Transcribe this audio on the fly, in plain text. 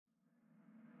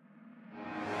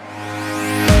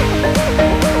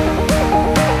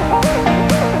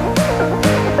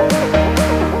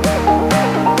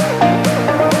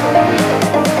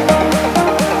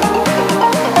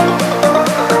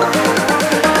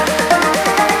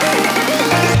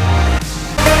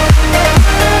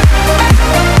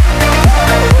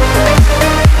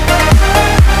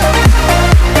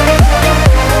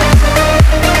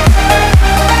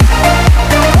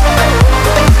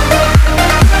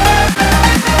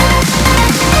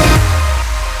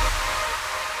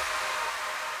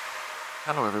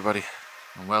Hello, everybody,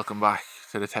 and welcome back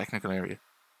to the Technical Area,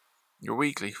 your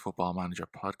weekly Football Manager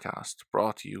podcast,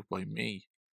 brought to you by me,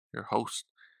 your host,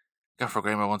 Gaffer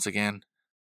Gramer, once again.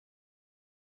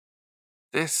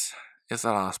 This is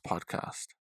the last podcast.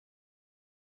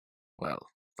 Well,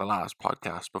 the last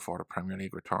podcast before the Premier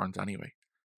League returns, anyway.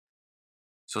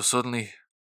 So suddenly,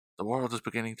 the world is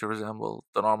beginning to resemble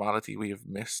the normality we have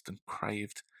missed and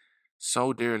craved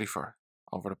so dearly for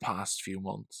over the past few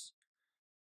months.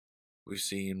 We've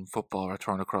seen football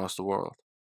return across the world.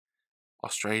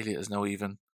 Australia is now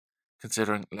even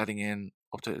considering letting in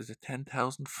up to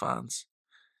 10,000 fans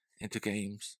into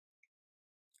games.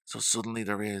 So suddenly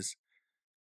there is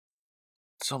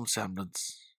some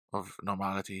semblance of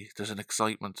normality. There's an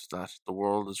excitement that the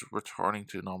world is returning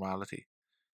to normality.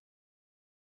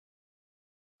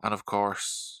 And of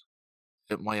course,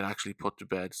 it might actually put to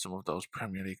bed some of those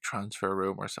Premier League transfer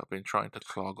rumours that have been trying to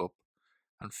clog up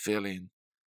and fill in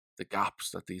the gaps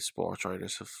that these sports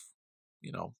writers have,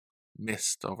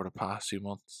 missed over the past few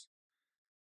months.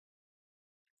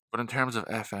 But in terms of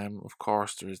FM, of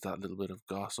course, there is that little bit of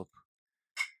gossip.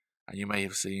 And you may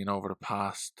have seen over the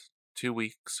past 2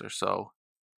 weeks or so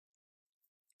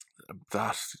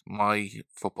that my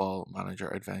football manager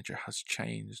adventure has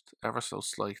changed ever so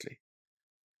slightly.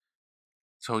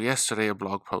 So yesterday a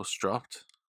blog post dropped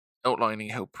outlining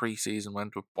how pre-season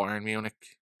went with Bayern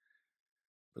Munich,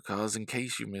 because in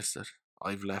case you missed it,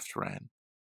 I've left Rennes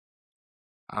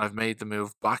and I've made the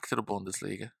move back to the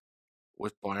Bundesliga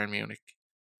with Bayern Munich,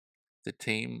 the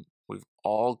team we've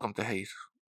all come to hate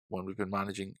when we've been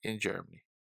managing in Germany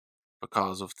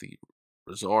because of the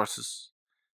resources,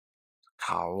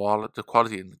 the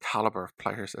quality and the caliber of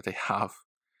players that they have,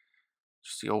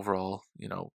 just the overall,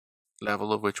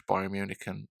 level of which Bayern Munich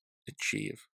can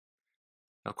achieve.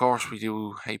 Of course, we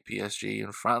do hate PSG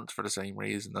in France for the same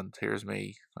reason, and here's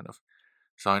me kind of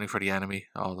signing for the enemy,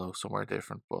 although somewhere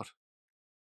different, but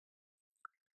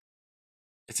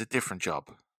it's a different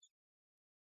job.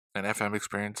 An FM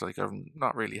experience like I've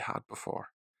not really had before,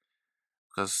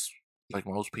 because like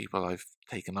most people, I've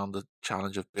taken on the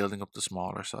challenge of building up the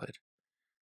smaller side,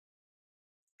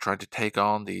 trying to take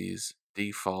on these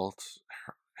default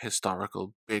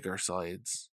historical bigger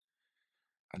sides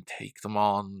and take them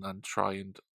on and try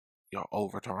and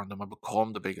overturn them and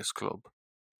become the biggest club.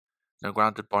 Now,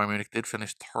 granted, Bayern Munich did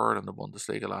finish third in the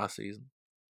Bundesliga last season.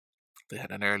 They had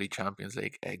an early Champions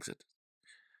League exit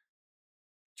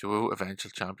to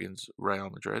eventual champions Real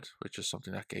Madrid, which is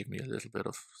something that gave me a little bit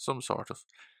of some sort of,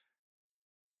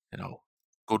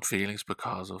 good feelings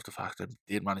because of the fact that I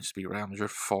did manage to beat Real Madrid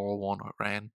 4-1 with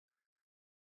Rennes.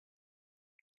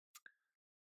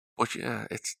 But yeah,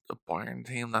 it's a Bayern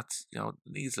team that's,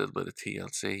 needs a little bit of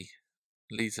TLC,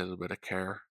 needs a little bit of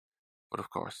care. But of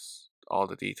course, all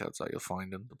the details that you'll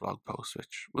find in the blog post,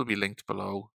 which will be linked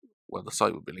below. Well, the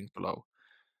site will be linked below,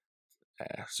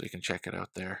 so you can check it out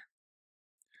there.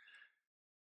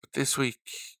 But this week,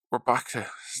 we're back to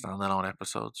standalone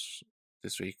episodes.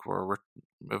 This week, we're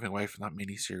moving away from that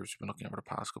mini-series we've been looking at over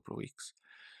the past couple of weeks.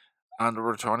 And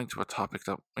we're returning to a topic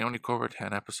that we only covered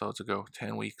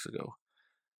 10 weeks ago.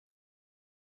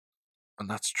 And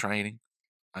that's training,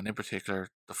 and in particular,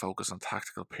 the focus on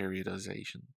tactical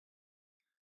periodization.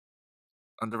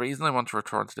 And the reason I want to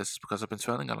return to this is because I've been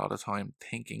spending a lot of time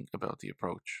thinking about the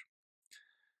approach.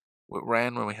 With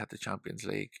Rennes, when we had the Champions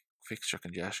League, fixture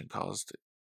congestion caused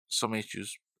some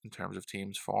issues in terms of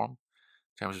teams' form,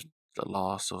 in terms of the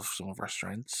loss of some of our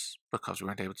strengths because we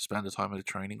weren't able to spend the time at the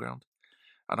training ground.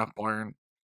 And at Bayern,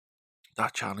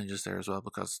 that challenge is there as well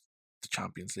because the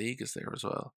Champions League is there as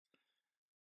well.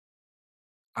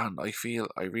 And I feel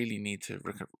I really need to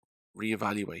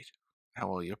reevaluate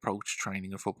how I approach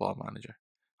training a football manager.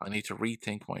 I need to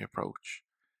rethink my approach.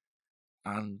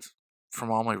 And from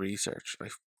all my research, I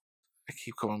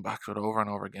keep coming back to it over and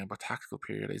over again, but tactical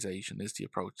periodization is the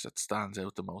approach that stands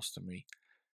out the most to me.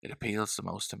 It appeals the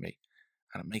most to me,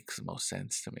 and it makes the most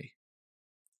sense to me.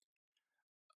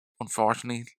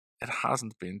 Unfortunately, it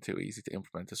hasn't been too easy to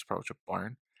implement this approach at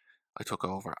Bayern. I took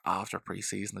over after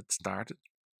pre-season had started,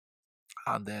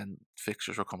 and then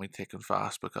fixtures were coming thick and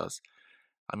fast because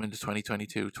I'm in the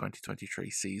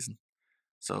 2022-2023 season.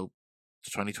 So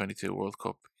the 2022 World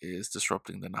Cup is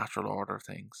disrupting the natural order of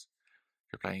things.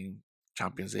 You're playing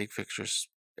Champions League fixtures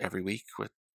every week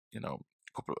with, a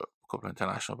couple of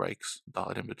international breaks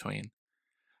dotted in between.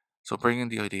 So bringing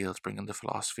the ideals, bringing the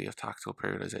philosophy of tactical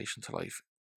periodization to life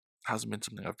hasn't been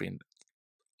something I've been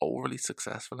overly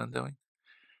successful in doing.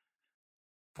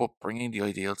 But bringing the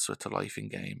ideals to life in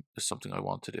game is something I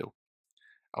want to do.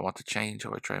 I want to change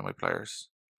how I train my players.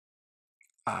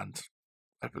 And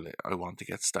I want to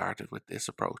get started with this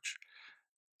approach.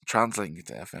 translating it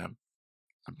to FM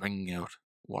and bringing out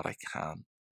what I can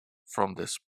from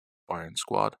this Bayern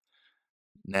squad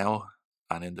now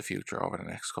and in the future over the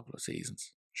next couple of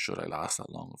seasons, should I last that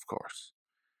long, of course.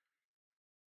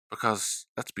 Because,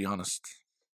 let's be honest,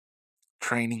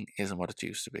 training isn't what it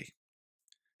used to be,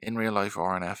 in real life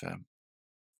or in FM.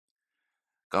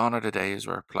 Gone are the days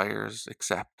where players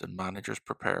accept and managers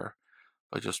prepare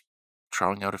by just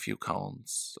throwing out a few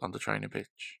cones on the training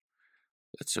pitch.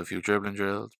 Let's do a few dribbling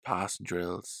drills, passing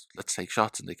drills, let's take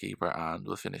shots in the keeper, and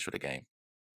we'll finish with a game.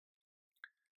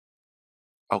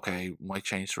 Okay, might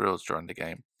change the rules during the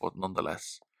game, but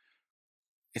nonetheless,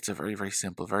 it's a very, very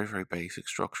simple, very, very basic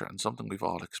structure, and something we've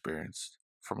all experienced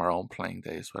from our own playing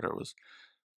days, whether it was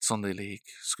Sunday League,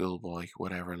 schoolboy,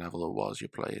 whatever level it was you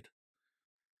played.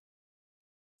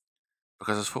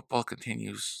 Because as football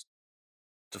continues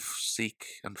to seek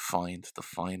and find the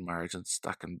fine margins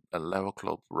that can allow a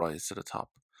club rise to the top,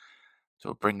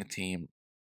 to bring a team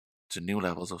to new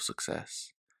levels of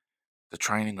success, the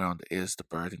training ground is the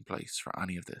birthing place for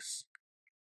any of this.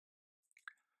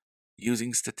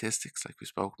 Using statistics, like we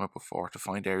spoke about before, to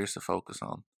find areas to focus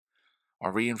on,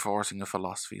 or reinforcing a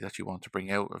philosophy that you want to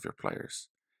bring out of your players,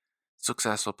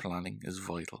 successful planning is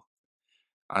vital.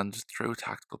 And through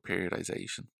tactical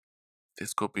periodization,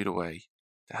 this could be the way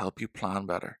to help you plan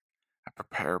better and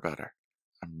prepare better,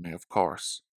 and may, of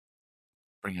course,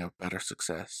 bring out better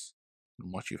success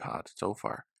than what you've had so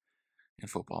far in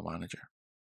Football Manager.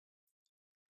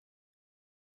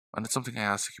 And it's something I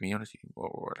ask the community,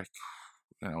 or like,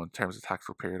 in terms of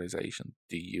tactical periodization,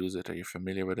 do you use it? Are you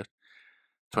familiar with it?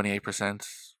 28%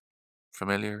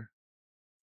 familiar,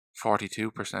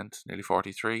 42%, nearly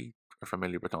 43% are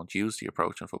familiar but don't use the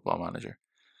approach in Football Manager,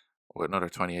 with another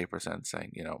 28%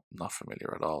 saying, not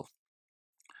familiar at all.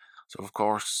 So, of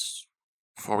course,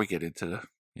 before we get into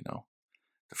the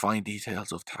fine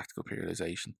details of tactical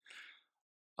periodization,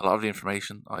 a lot of the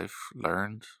information I've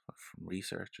learned from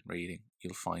research and reading,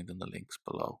 you'll find in the links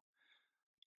below.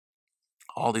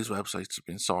 All these websites have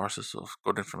been sources of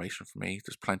good information for me.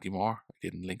 There's plenty more. I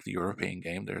didn't link the European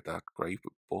game there, that great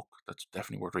book. That's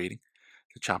definitely worth reading.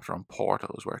 The chapter on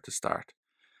Porto is where to start.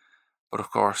 But of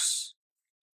course,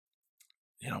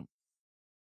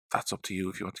 that's up to you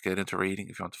if you want to get into reading,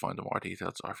 if you want to find the more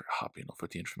details, or if you're happy enough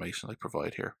with the information I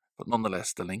provide here. But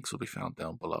nonetheless, the links will be found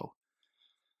down below.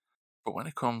 But when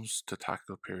it comes to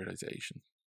tactical periodization,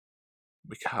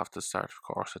 we have to start, of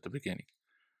course, at the beginning.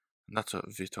 And that's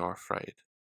with Vitor Freire,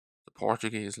 the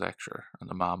Portuguese lecturer and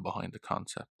the man behind the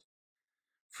concept.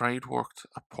 Freire worked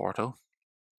at Porto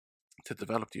to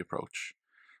develop the approach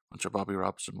when Sir Bobby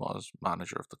Robson was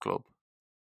manager of the club.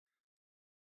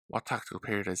 What tactical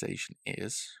periodization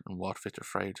is, and what Vitor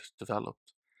Freire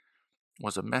developed,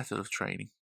 was a method of training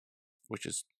which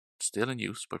is still in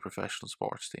use by professional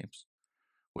sports teams,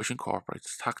 which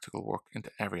incorporates tactical work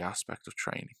into every aspect of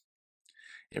training.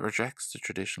 It rejects the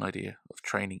traditional idea of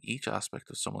training each aspect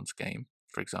of someone's game,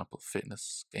 for example,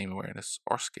 fitness, game awareness,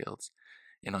 or skills,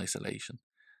 in isolation,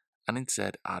 and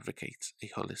instead advocates a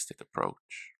holistic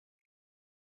approach.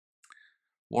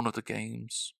 One of the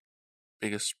game's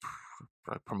biggest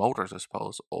promoters, I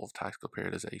suppose, of tactical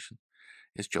periodization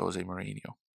is Jose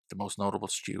Mourinho, the most notable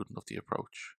student of the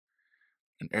approach,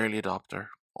 an early adopter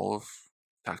of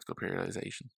tactical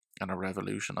periodization and a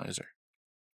revolutionizer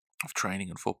of training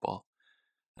in football,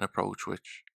 an approach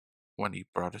which, when he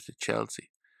brought it to Chelsea,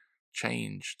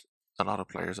 changed a lot of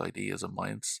players' ideas and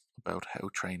minds about how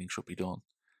training should be done.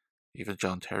 Even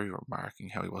John Terry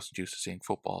remarking how he wasn't used to seeing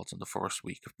footballs in the first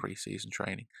week of pre-season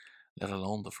training, let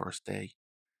alone the first day.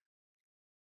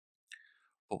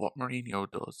 But what Mourinho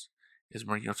does is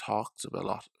Mourinho talks a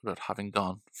lot about having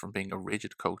gone from being a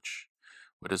rigid coach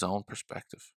with his own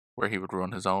perspective, where he would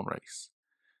run his own race,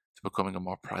 to becoming a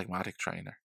more pragmatic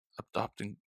trainer,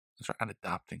 adapting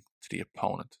to the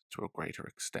opponent to a greater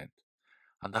extent.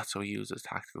 And that's how he uses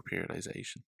tactical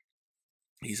periodization.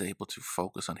 He's able to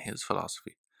focus on his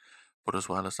philosophy, but as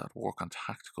well as that, work on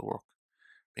tactical work,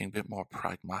 being a bit more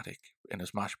pragmatic in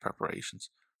his match preparations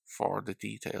for the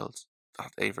details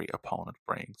that every opponent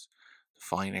brings, the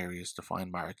fine areas, the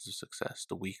fine margins of success,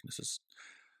 the weaknesses,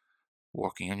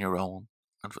 working on your own,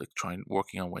 and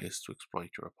working on ways to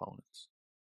exploit your opponents.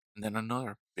 And then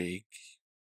another big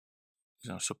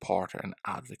supporter and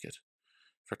advocate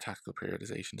for tactical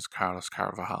periodization is Carlos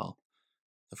Carvalhal,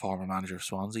 the former manager of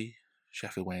Swansea,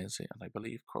 Sheffield Wednesday, and I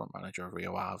believe current manager of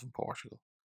Rio Ave in Portugal.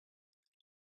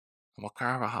 And what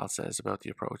Carvalhal says about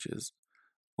the approach is,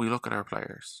 we look at our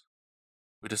players,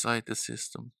 we decide the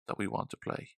system that we want to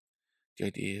play, the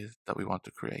idea that we want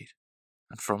to create,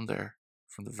 and from there,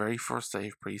 from the very first day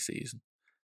of pre-season,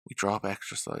 we draw up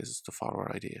exercises to follow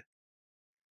our idea.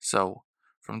 So,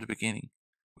 from the beginning,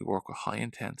 we work with high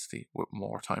intensity with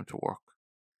more time to work.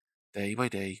 Day by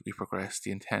day, we progress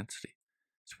the intensity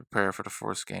to prepare for the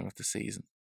first game of the season.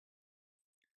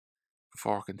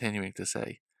 Before continuing to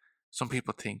say, some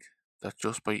people think that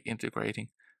just by integrating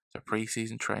their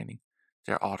pre-season training,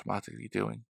 they're automatically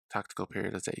doing tactical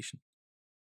periodization.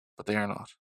 But they are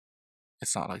not.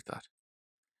 It's not like that.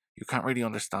 You can't really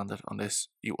understand it unless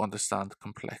you understand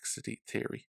complexity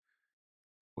theory.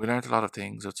 We learned a lot of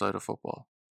things outside of football.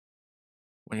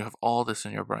 When you have all this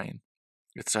in your brain,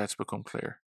 it starts to become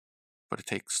clear, but it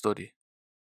takes study.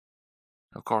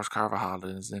 Of course, Carvajal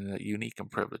is in a unique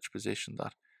and privileged position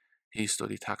that he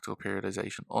studied tactical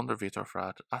periodization under Vitor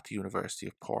Frade at the University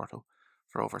of Porto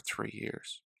for over 3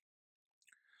 years.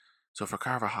 So for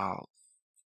Carvajal,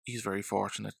 he's very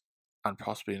fortunate and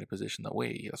possibly in a position that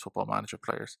we, as football manager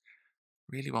players,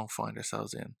 really won't find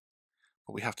ourselves in.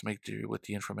 But we have to make do with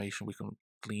the information we can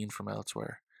glean from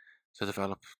elsewhere to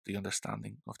develop the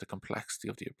understanding of the complexity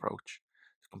of the approach,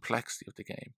 the complexity of the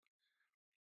game,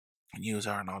 and use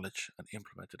our knowledge and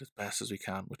implement it as best as we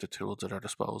can with the tools at our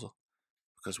disposal,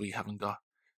 because we haven't got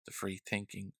the free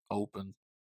thinking, open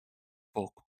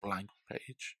book, blank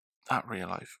page that real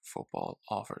life football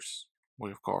offers.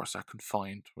 We, of course, are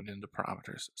confined within the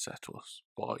parameters set to us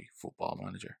by Football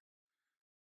Manager.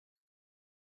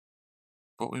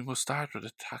 But we must start with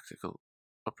a tactical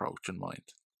approach in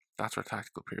mind. That's where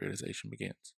tactical periodization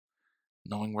begins.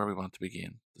 Knowing where we want to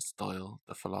begin, the style,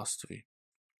 the philosophy,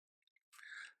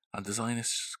 and design a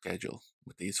schedule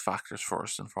with these factors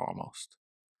first and foremost,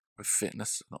 with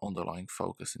fitness and underlying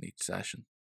focus in each session.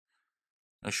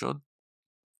 Now, should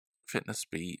fitness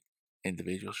be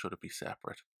individual? Should it be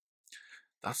separate?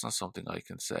 That's not something I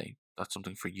can say. That's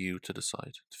something for you to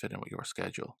decide to fit in with your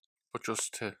schedule. But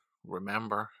just to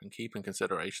remember and keep in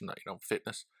consideration that,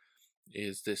 fitness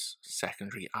is this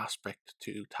secondary aspect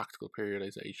to tactical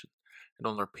periodization. It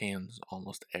underpins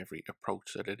almost every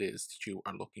approach that it is that you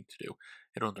are looking to do.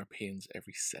 It underpins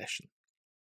every session.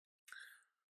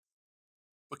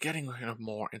 But getting kind of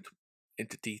more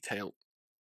into detail,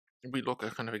 we look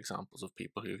at kind of examples of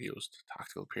people who have used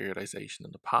tactical periodization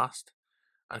in the past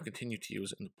and continue to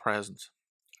use it in the present.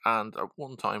 And at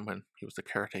one time when he was the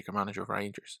caretaker manager of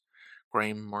Rangers,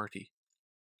 Graham Murty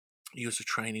used a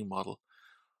training model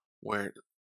where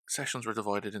sessions were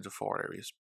divided into 4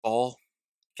 areas: ball,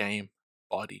 game,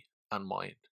 body, and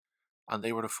mind. And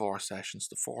they were the 4 sessions,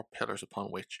 the 4 pillars upon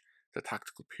which the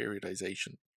tactical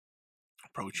periodization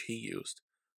approach he used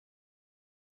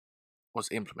was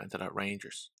implemented at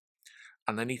Rangers.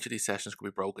 And then each of these sessions could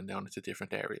be broken down into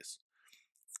different areas.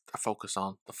 A focus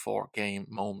on the 4 game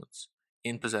moments: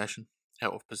 in possession,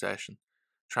 out of possession,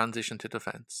 transition to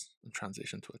defence, and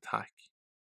transition to attack.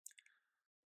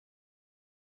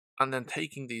 And then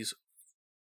taking these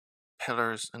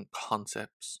pillars and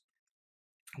concepts,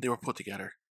 they were put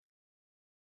together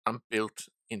and built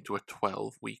into a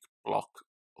 12-week block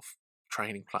of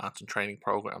training plans and training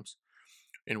programs,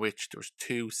 in which there was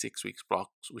 2 6-week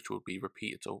blocks which would be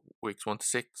repeated. So weeks 1 to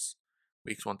 6,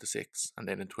 weeks 1 to 6, and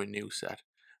then into a new set,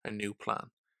 a new plan.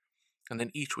 And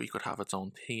then each week would have its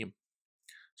own theme.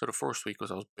 So the first week was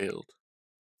always build,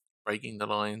 breaking the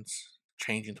lines,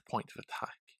 changing the point of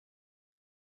attack.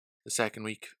 The second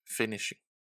week, finishing.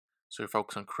 So you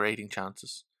focus on creating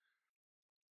chances,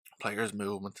 players'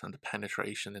 movement, and the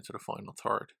penetration into the final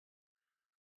third.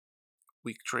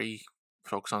 Week 3,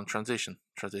 focus on transition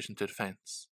to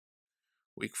defence.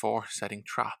 Week 4, setting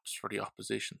traps for the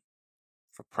opposition,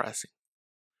 for pressing.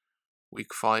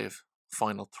 Week 5,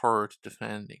 final third,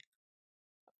 defending.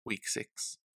 Week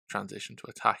 6, transition to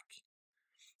attack.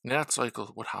 And that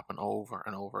cycle would happen over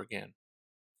and over again.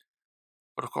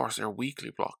 But of course, there are weekly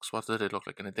blocks. What do they look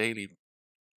like on a daily,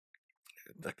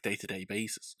 day-to-day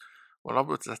basis? Well,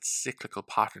 obviously that cyclical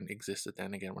pattern existed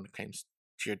then again when it came to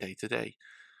your day-to-day.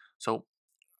 So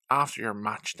after your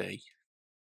match day,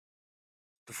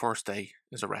 the first day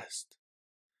is a rest.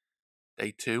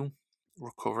 Day 2,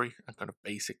 recovery and kind of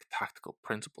basic tactical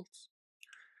principles.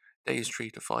 Days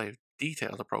 3 to 5,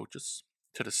 detailed approaches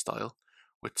to the style,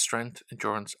 with strength,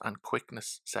 endurance, and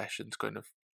quickness sessions kind of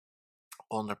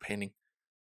underpinning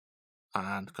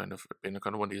and kind of being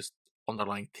kind of one of these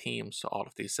underlying themes to all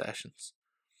of these sessions.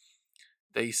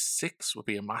 Day 6 would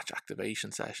be a match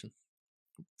activation session.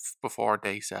 Before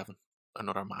day 7,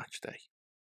 another match day.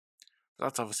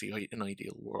 That's obviously an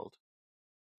ideal world.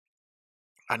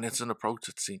 And it's an approach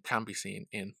that can be seen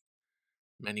in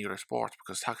many other sports,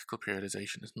 because tactical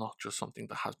periodization is not just something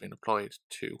that has been applied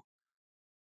to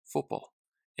football.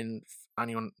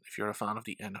 If you're a fan of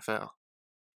the NFL,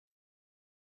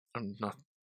 I'm not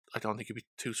I don't think you'd be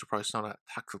too surprised to know that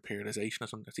tactical periodization is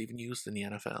something that's even used in the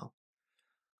NFL.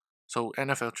 So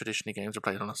NFL traditionally games are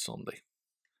played on a Sunday.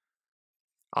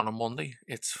 On a Monday,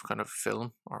 it's kind of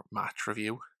film or match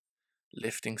review,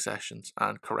 lifting sessions,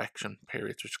 and correction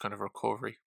periods, which is kind of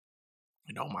recovery,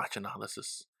 match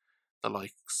analysis, the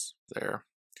likes there.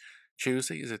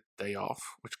 Tuesday is a day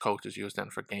off, which coaches use then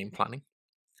for game planning.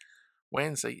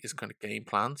 Wednesday is kind of game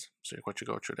plans, so what you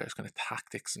go through there is kind of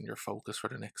tactics and your focus for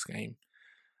the next game.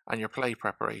 And your play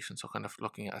preparation, so kind of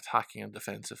looking at attacking and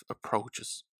defensive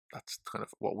approaches. That's kind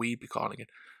of what we'd be calling it.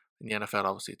 In the NFL,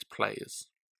 obviously, it's plays.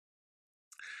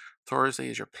 Thursday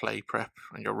is your play prep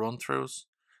and your run-throughs.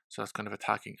 So that's kind of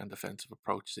attacking and defensive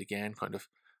approaches again, kind of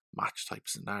match-type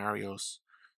scenarios,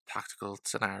 tactical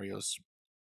scenarios.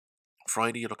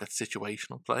 Friday, you look at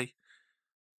situational play.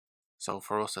 So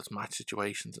for us, that's match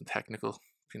situations and technical,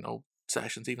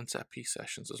 sessions, even set-piece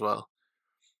sessions as well.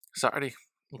 Saturday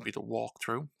would be the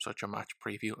walkthrough, so it's your match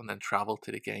preview, and then travel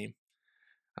to the game.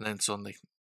 And then Sunday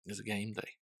is a game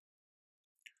day.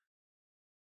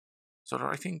 So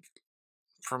I think,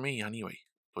 for me anyway,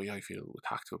 the way I feel with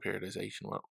tactical periodization,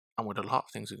 well, and with a lot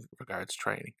of things in regards to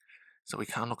training, so we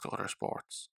can look to other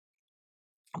sports.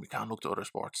 And we can look to other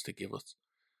sports to give us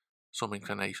some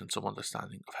inclination, some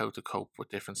understanding of how to cope with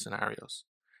different scenarios,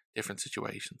 different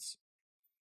situations.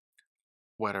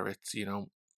 Whether it's,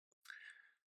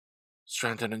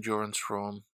 strength and endurance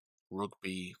from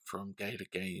rugby, from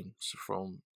Gaelic games,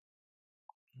 from,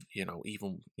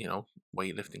 even,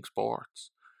 weightlifting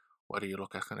sports. Whether you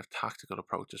look at kind of tactical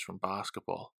approaches from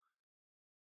basketball,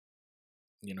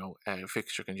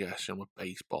 fixture congestion with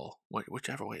baseball,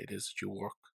 whichever way it is that you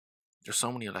work. There's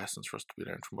so many lessons for us to be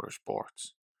learned from other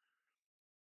sports.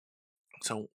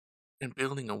 So, in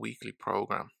building a weekly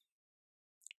program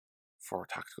for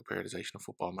tactical periodization of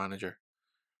Football Manager,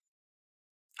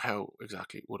 how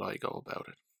exactly would I go about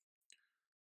it?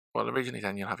 Well, originally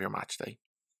then you'll have your match day.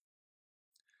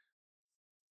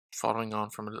 Following on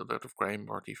from a little bit of Graham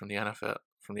Murphy from the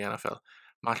NFL,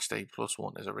 match day plus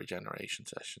 1 is a regeneration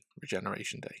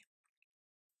day.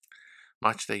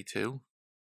 Match day 2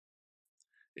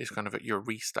 is kind of your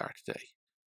restart day,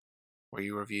 where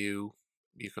you review,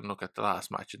 you can look at the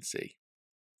last match and see.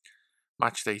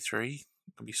 Match day 3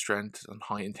 can be strength and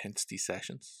high intensity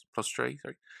sessions, plus 3.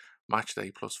 Match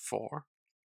day plus 4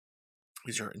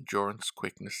 is your endurance,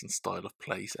 quickness, and style of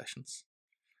play sessions.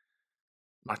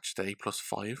 Match day plus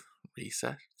 5,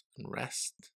 reset and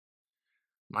rest.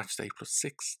 Match day plus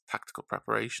 6, tactical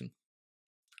preparation.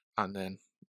 And then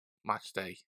match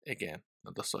day again,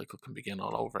 and the cycle can begin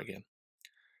all over again.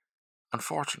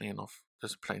 Unfortunately enough,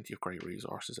 there's plenty of great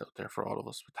resources out there for all of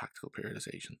us with tactical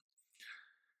periodization.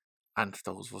 And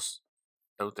those of us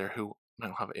out there who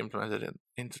now have implemented it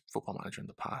into Football Manager in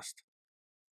the past.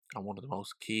 And one of the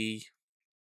most key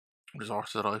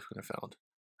resources that I've kind of found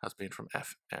has been from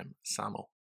FM Samo.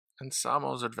 And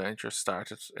Samo's adventure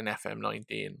started in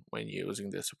FM19 when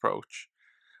using this approach.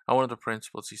 And one of the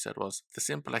principles he said was, the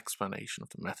simple explanation of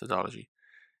the methodology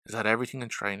is that everything in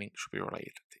training should be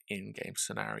related to in-game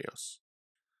scenarios.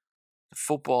 The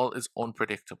football is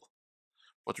unpredictable,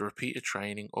 but the repeated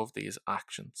training of these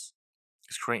actions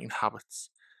is creating habits,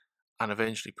 and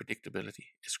eventually predictability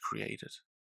is created.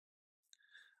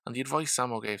 And the advice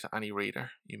Samo gave to any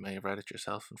reader, you may have read it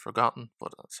yourself and forgotten,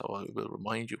 but so I will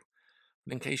remind you,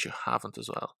 but in case you haven't as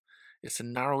well, is to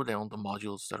narrow down the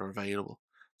modules that are available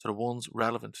to the ones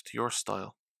relevant to your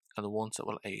style and the ones that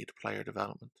will aid player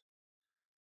development.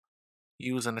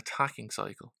 Use an attacking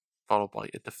cycle followed by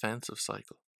a defensive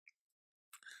cycle,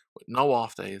 with no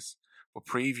off days,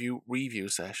 but review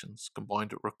sessions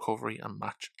combined with recovery and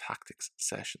match tactics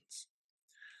sessions.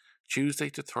 Tuesday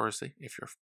to Thursday, if you're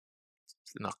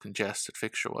not congested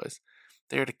fixture-wise,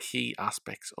 they're the key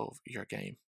aspects of your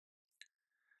game.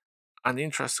 And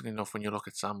interestingly enough, when you look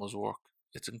at Samo's work,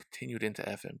 it's continued into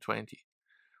FM20,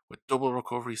 with double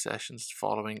recovery sessions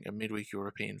following a midweek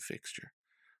European fixture.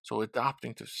 So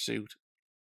adapting to suit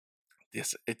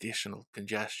this additional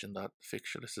congestion that the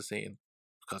fixture list is seeing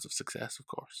because of success, of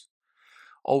course.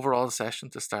 Overall session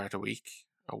to start a week,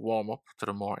 a warm-up to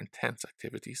the more intense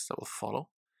activities that will follow.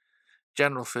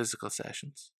 General physical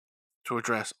sessions to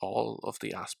address all of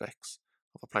the aspects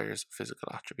of a player's physical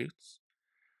attributes.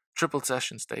 Triple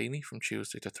sessions daily from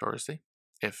Tuesday to Thursday,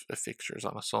 if a fixture is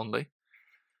on a Sunday.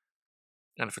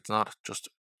 And if it's not, just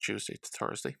Tuesday to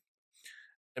Thursday.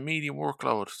 A medium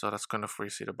workload, so that's kind of where you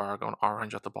see the bar going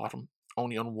orange at the bottom,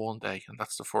 only on one day, and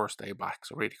that's the first day back.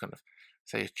 So really kind of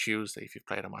say a Tuesday if you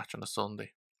played a match on a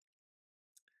Sunday.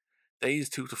 Days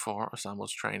 2 to 4 are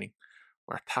Samo's training,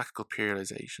 where tactical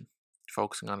periodization,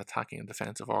 focusing on attacking and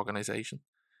defensive organisation,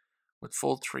 with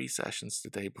full 3 sessions the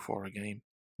day before a game,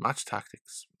 match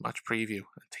tactics, match preview,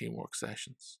 and teamwork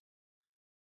sessions.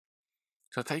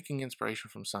 So taking inspiration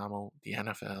from Samo, the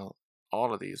NFL,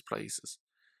 all of these places,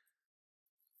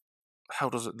 how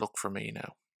does it look for me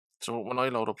now? So when I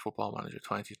load up Football Manager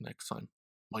 20 next time,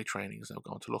 my training is now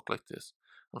going to look like this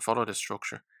and follow this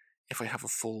structure if I have a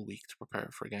full week to prepare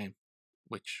for a game,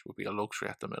 which would be a luxury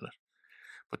at the minute.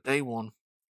 But day 1,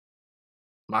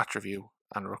 match review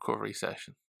and recovery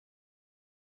session.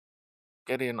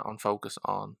 Get in on focus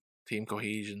on team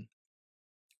cohesion,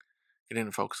 get in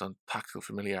and focus on tactical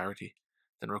familiarity,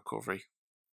 then recovery,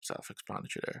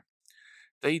 self-explanatory there.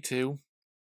 Day 2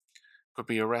 could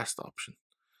be a rest option.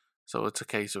 So it's a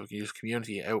case of use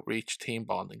community outreach, team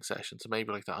bonding sessions, so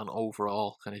maybe like that, an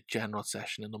overall kind of general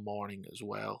session in the morning as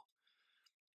well.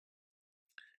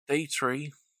 Day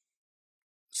 3,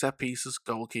 set pieces,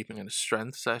 goalkeeping, and a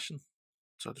strength session.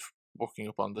 So working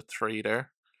up on the 3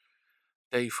 there.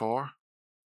 Day 4,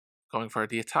 going for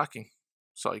the attacking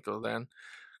cycle then.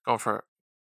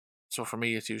 So for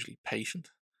me, it's usually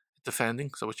patient,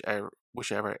 defending, so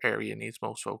whichever area needs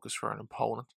most focus for an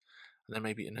opponent. And then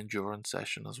maybe an endurance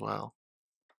session as well.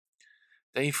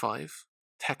 Day 5,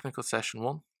 technical session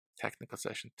 1, technical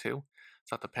session 2.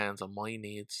 So that depends on my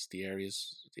needs, the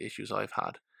areas, the issues I've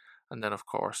had. And then, of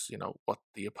course, what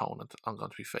the opponent I'm going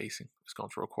to be facing is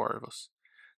going to require of us.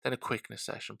 Then a quickness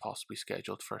session possibly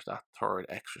scheduled for that 3rd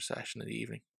extra session in the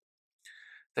evening.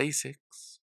 Day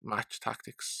 6, match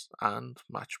tactics and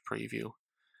match preview.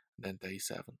 And then day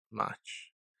 7,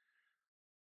 match.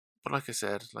 But like I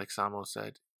said, like Samo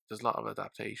said, there's a lot of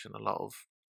adaptation, a lot of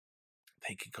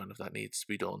thinking kind of that needs to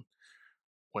be done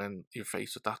when you're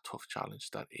faced with that tough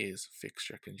challenge that is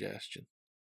fixture congestion.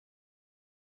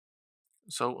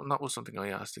 So, and that was something I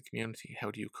asked the community: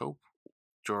 how do you cope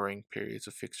during periods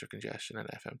of fixture congestion in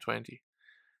FM20?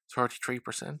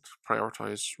 33%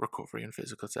 prioritise recovery and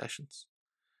physical sessions.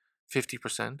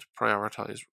 50%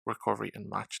 prioritise recovery and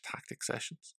match tactic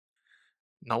sessions.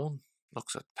 No one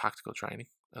looks at tactical training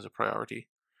as a priority.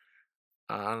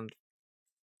 And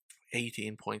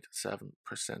 18.7%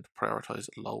 prioritise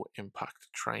low impact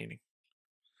training.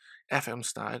 FM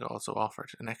Stag also offered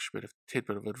an extra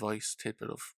tidbit of advice, tidbit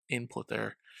of input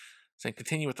there, saying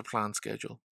continue with the planned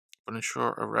schedule, but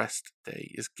ensure a rest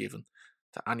day is given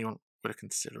to anyone with a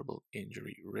considerable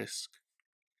injury risk.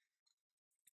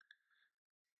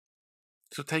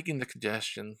 So taking the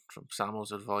congestion from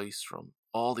Samo's advice, from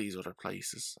all these other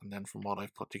places, and then from what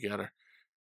I've put together,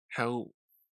 how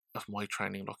is my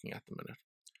training looking at the minute?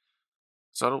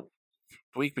 So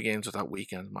the week begins with that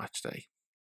weekend match day.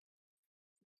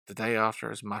 The day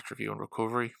after is match review and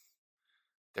recovery.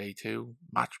 Day 2,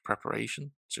 match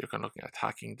preparation. So you're kind of looking at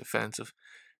attacking, defensive,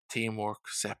 teamwork,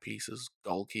 set pieces,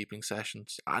 goalkeeping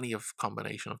sessions, any of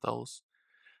combination of those.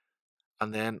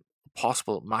 And then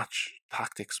possible match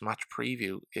tactics, match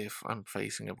preview if I'm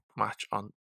facing a match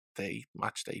on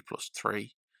match day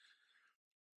 +3.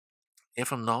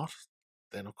 If I'm not,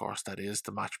 then of course that is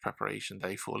the match preparation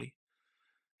day fully.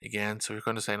 Again, so you're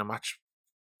going to say in a match,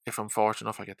 if I'm fortunate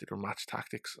enough, I get to do match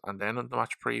tactics and then the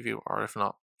match preview, or if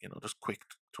not, just quick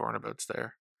turnabouts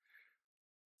there.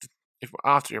 If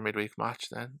after your midweek match,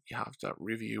 then you have that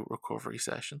review recovery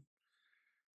session.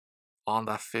 On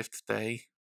that 5th day,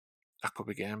 that could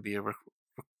again be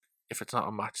if it's not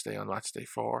a match day, on match day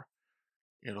 4,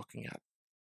 you're looking at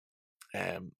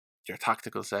your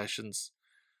tactical sessions,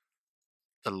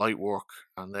 the light work,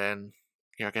 and then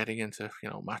you're getting into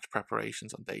match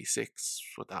preparations on day 6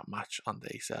 with that match on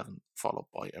day 7, followed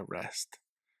by a rest.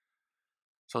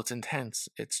 So it's intense,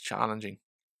 it's challenging,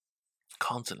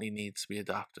 constantly needs to be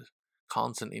adapted,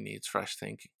 constantly needs fresh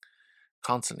thinking,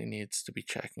 constantly needs to be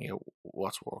checking out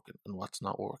what's working and what's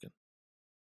not working.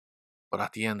 But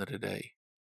at the end of the day,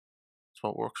 it's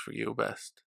what works for you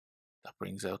best that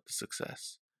brings out the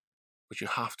success. But you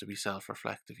have to be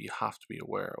self-reflective. You have to be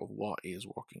aware of what is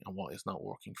working and what is not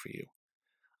working for you.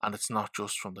 And it's not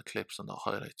just from the clips and the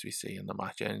highlights we see in the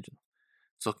match engine.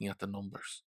 It's looking at the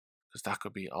numbers, because that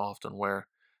could be often where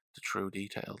the true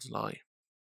details lie.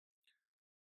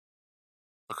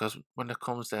 Because when it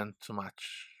comes then to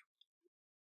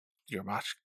your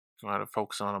match, kind of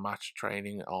focusing on a match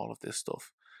training, all of this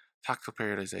stuff, tactical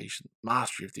periodization,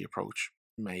 mastery of the approach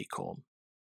may come,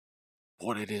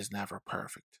 but it is never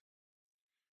perfect.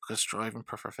 Because striving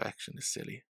for perfection is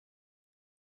silly.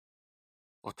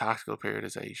 But tactical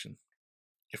periodization,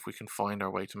 if we can find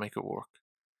our way to make it work,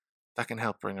 that can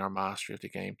help bring our mastery of the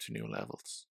game to new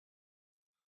levels.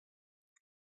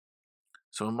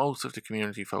 So most of the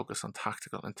community focus on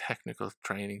tactical and technical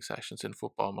training sessions in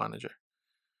Football Manager.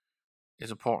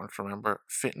 It's important to remember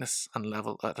fitness and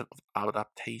level of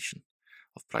adaptation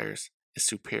of players is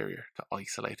superior to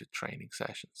isolated training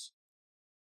sessions.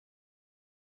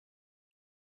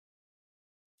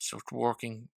 So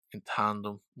working in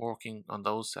tandem, working on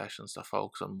those sessions that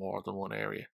focus on more than one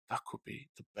area, that could be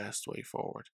the best way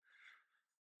forward.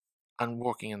 And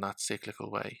working in that cyclical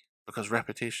way, because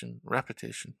repetition,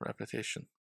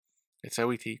 it's how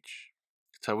we teach,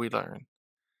 it's how we learn,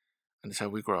 and it's how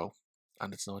we grow.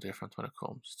 And it's no different when it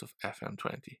comes to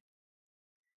FM20.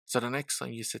 So the next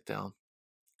time you sit down,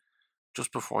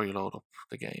 just before you load up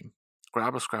the game,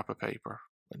 grab a scrap of paper,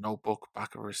 a notebook,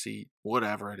 back of a receipt,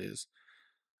 whatever it is,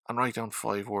 and write down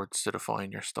 5 words to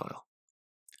define your style.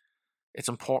 It's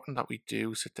important that we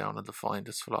do sit down and define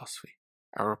this philosophy,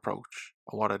 our approach,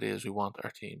 and what it is we want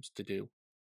our teams to do.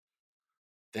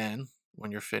 Then,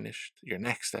 when you're finished your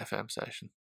next FM session,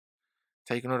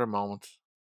 take another moment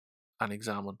and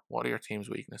examine what are your team's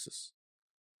weaknesses,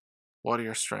 what are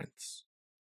your strengths,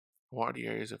 what are the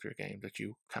areas of your game that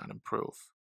you can improve.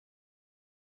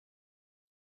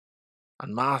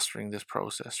 And mastering this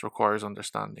process requires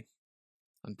understanding,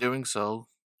 and doing so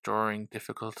during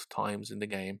difficult times in the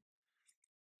game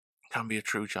can be a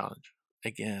true challenge,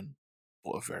 again,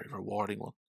 but a very rewarding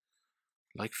one.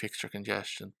 Like fixture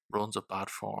congestion, runs of bad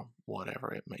form,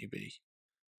 whatever it may be.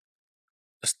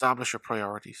 Establish your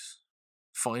priorities,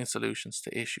 find solutions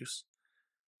to issues.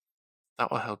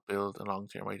 That will help build a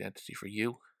long-term identity for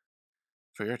you,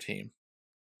 for your team,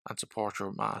 and support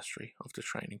your mastery of the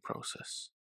training process.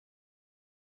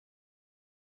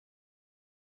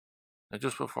 Now,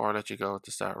 just before I let you go,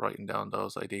 to start writing down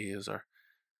those ideas or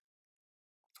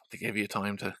to give you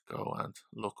time to go and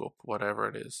look up whatever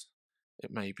it is.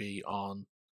 It may be on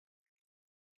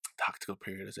tactical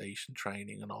periodization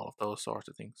training and all of those sorts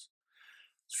of things.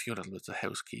 There's a few little bits of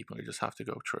housekeeping I just have to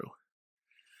go through.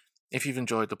 If you've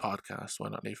enjoyed the podcast, why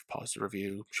not leave a positive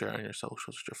review, share on your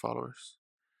socials with your followers.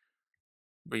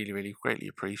 Really, really greatly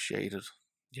appreciated.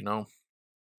 You know,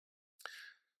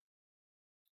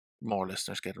 more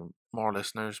listeners,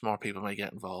 more people may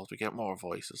get involved. We get more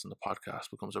voices, and the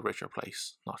podcast becomes a richer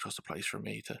place, not just a place for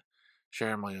me to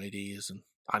share my ideas and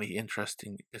any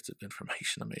interesting bits of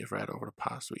information I may have read over the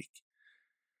past week.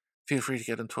 Feel free to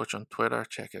get in touch on Twitter,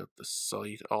 check out the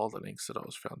site, all the links to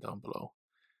those found down below.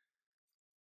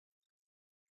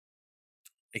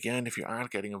 Again, if you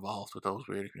aren't getting involved with those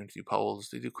weird community polls,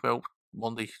 they do come out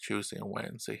Monday, Tuesday and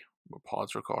Wednesday. We're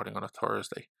pod's recording on a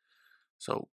Thursday.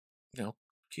 So,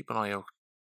 keep an eye out.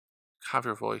 Have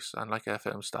your voice, and like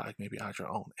FM Stag, maybe add your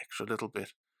own extra little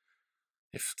bit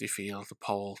if you feel the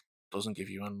poll doesn't give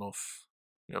you enough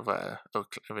of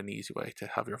an easy way to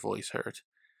have your voice heard.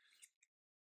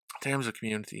 In terms of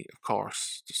community, of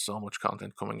course, there's so much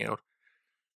content coming out.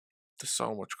 There's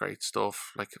so much great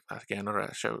stuff. Like, again,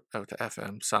 a shout out to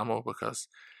FM Samo, because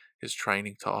his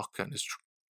training talk and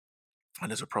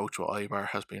his approach with Ibar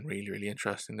has been really, really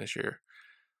interesting this year.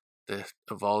 The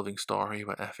evolving story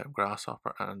with FM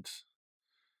Grasshopper and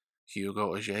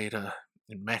Hugo Ojeda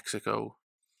in Mexico.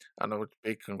 And a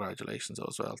big congratulations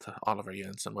as well to Oliver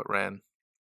Jensen with Ren,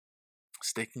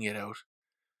 sticking it out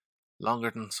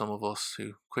longer than some of us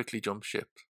who quickly jump ship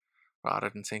rather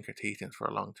than sink our teeth in for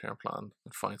a long-term plan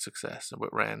and find success. And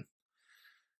with Ren,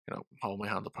 hold my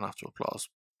hand up and have to applause.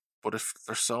 But if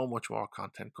there's so much more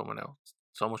content coming out,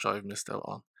 so much I've missed out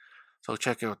on, so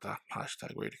check out that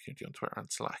hashtag Radio Community on Twitter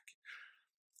and Slack.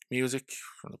 Music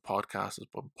from the podcast is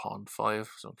from Pond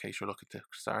 5, so in case you're looking to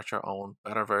start your own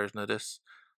better version of this,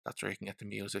 that's where you can get the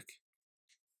music.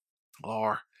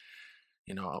 Or,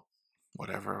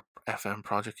 whatever FM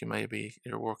project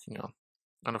you're working on.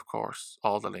 And of course,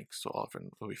 all the links to all of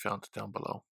it will be found down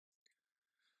below.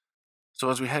 So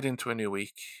as we head into a new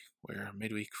week, where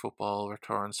midweek football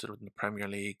returns to the Premier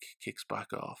League, kicks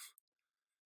back off,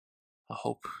 I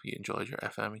hope you enjoyed your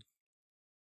FMing.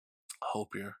 I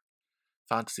hope your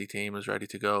fantasy team is ready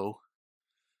to go.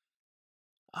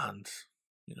 And,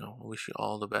 I wish you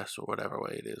all the best for whatever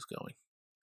way it is going.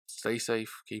 Stay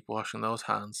safe, keep washing those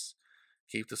hands,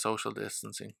 keep the social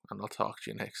distancing, and I'll talk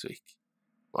to you next week.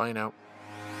 Bye now.